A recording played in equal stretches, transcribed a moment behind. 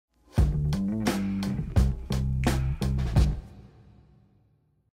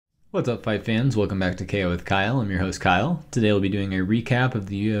What's up, fight fans? Welcome back to KO with Kyle. I'm your host, Kyle. Today we'll be doing a recap of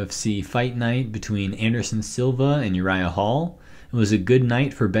the UFC fight night between Anderson Silva and Uriah Hall. It was a good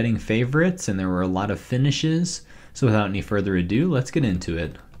night for betting favorites, and there were a lot of finishes. So without any further ado, let's get into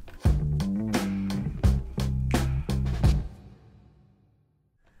it.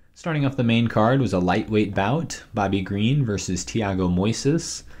 Starting off the main card was a lightweight bout, Bobby Green versus Thiago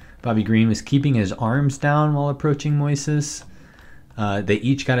Moisés. Bobby Green was keeping his arms down while approaching Moisés. They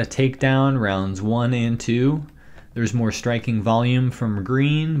each got a takedown rounds 1 and 2. There's more striking volume from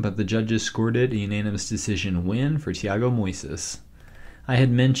Green, but the judges scored it a unanimous decision win for Thiago Moisés. I had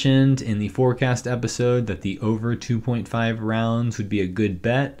mentioned in the forecast episode that the over 2.5 rounds would be a good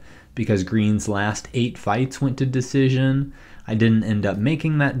bet because Green's last 8 fights went to decision. I didn't end up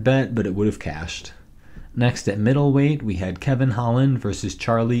making that bet, but it would have cashed. Next at middleweight, we had Kevin Holland versus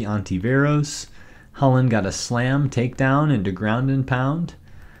Charlie Ontiveros. Holland got a slam takedown into ground and pound.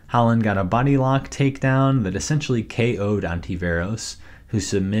 Holland got a body lock takedown that essentially KO'd Ontiveros, who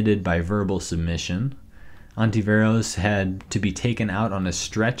submitted by verbal submission. Ontiveros had to be taken out on a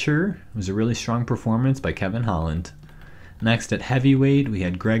stretcher. It was a really strong performance by Kevin Holland. Next at heavyweight, we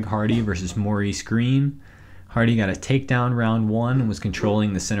had Greg Hardy versus Maurice Green. Hardy got a takedown round 1 and was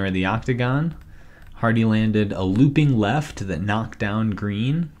controlling the center of the octagon. Hardy landed a looping left that knocked down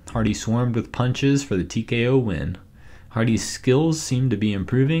Green. Hardy swarmed with punches for the TKO win. Hardy's skills seemed to be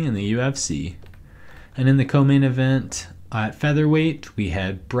improving in the UFC. And in the co-main event at featherweight, we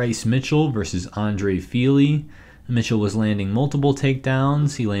had Bryce Mitchell versus Andre Fili. Mitchell was landing multiple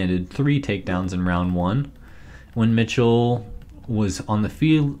takedowns. He landed 3 takedowns in round 1. When Mitchell was on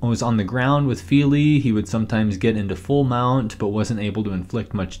the ground with Fili, he would sometimes get into full mount but wasn't able to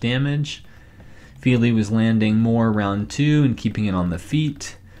inflict much damage. Fili was landing more round 2 and keeping it on the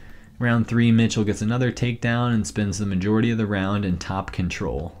feet. Round 3, Mitchell gets another takedown and spends the majority of the round in top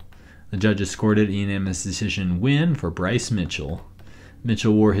control. The judges scored it a unanimous decision win for Bryce Mitchell.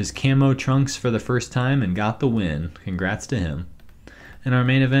 Mitchell wore his camo trunks for the first time and got the win. Congrats to him. In our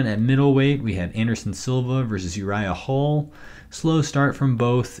main event at middleweight, we had Anderson Silva versus Uriah Hall. Slow start from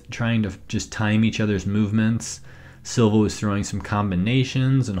both, trying to just time each other's movements. Silva was throwing some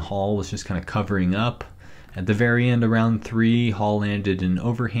combinations and Hall was just kind of covering up. At the very end of round 3, Hall landed an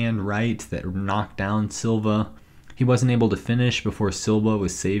overhand right that knocked down Silva. He wasn't able to finish before Silva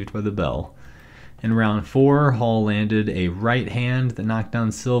was saved by the bell. In round 4, Hall landed a right hand that knocked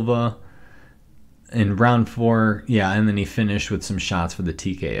down Silva. In round 4, and then he finished with some shots for the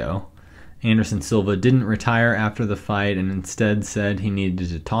TKO. Anderson Silva didn't retire after the fight and instead said he needed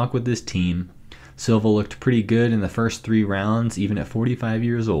to talk with his team. Silva looked pretty good in the first 3 rounds, even at 45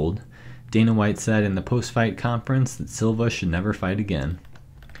 years old. Dana White said in the post-fight conference that Silva should never fight again.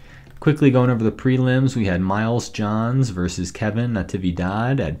 Quickly going over the prelims, we had Miles Johns versus Kevin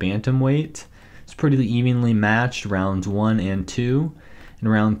Natividad at bantamweight. It's pretty evenly matched rounds 1 and 2. In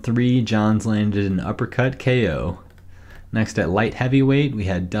round 3, Johns landed an uppercut KO. Next at light heavyweight, we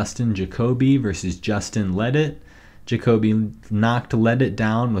had Dustin Jacoby versus Justin Ledet. Jacoby knocked Ledet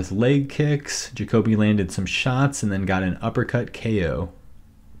down with leg kicks. Jacoby landed some shots and then got an uppercut KO.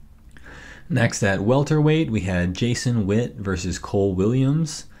 Next at welterweight, we had Jason Witt versus Cole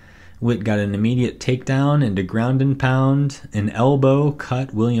Williams. Witt got an immediate takedown into ground and pound. An elbow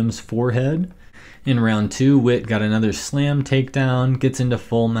cut Williams' forehead. In round 2, Witt got another slam takedown, gets into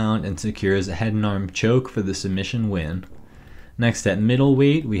full mount, and secures a head and arm choke for the submission win. Next at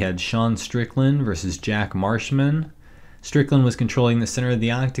middleweight, we had Sean Strickland versus Jack Marshman. Strickland was controlling the center of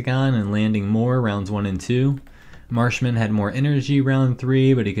the octagon and landing more rounds 1 and 2. Marshman had more energy round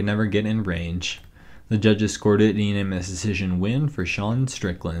 3, but he could never get in range. The judges scored it a unanimous decision win for Sean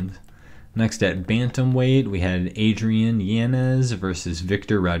Strickland. Next at bantamweight, we had Adrian Yanez versus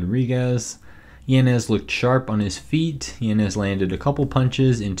Victor Rodriguez. Yanez looked sharp on his feet. Yanez landed a couple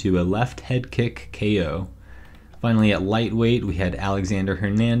punches into a left head kick KO. Finally, at lightweight, we had Alexander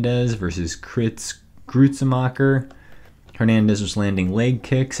Hernandez versus Gruetzemacher. Hernandez was landing leg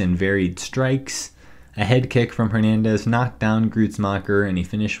kicks and varied strikes. A head kick from Hernandez knocked down Gruetzemacher, and he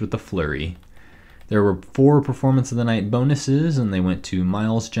finished with a flurry. There were 4 Performance of the Night bonuses, and they went to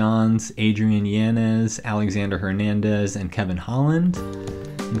Miles Johns, Adrian Yanez, Alexander Hernandez, and Kevin Holland.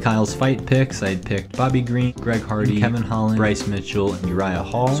 In Kyle's fight picks, I had picked Bobby Green, Greg Hardy, Kevin Holland, Bryce Mitchell, and Uriah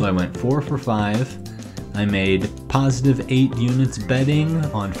Hall, so I went 4 for 5. I made positive 8 units betting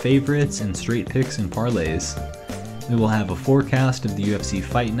on favorites and straight picks and parlays. We will have a forecast of the UFC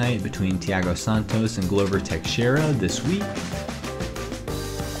fight night between Thiago Santos and Glover Teixeira this week.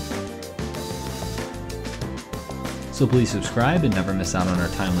 So please subscribe and never miss out on our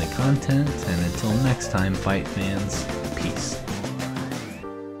timely content. And until next time, fight fans, peace.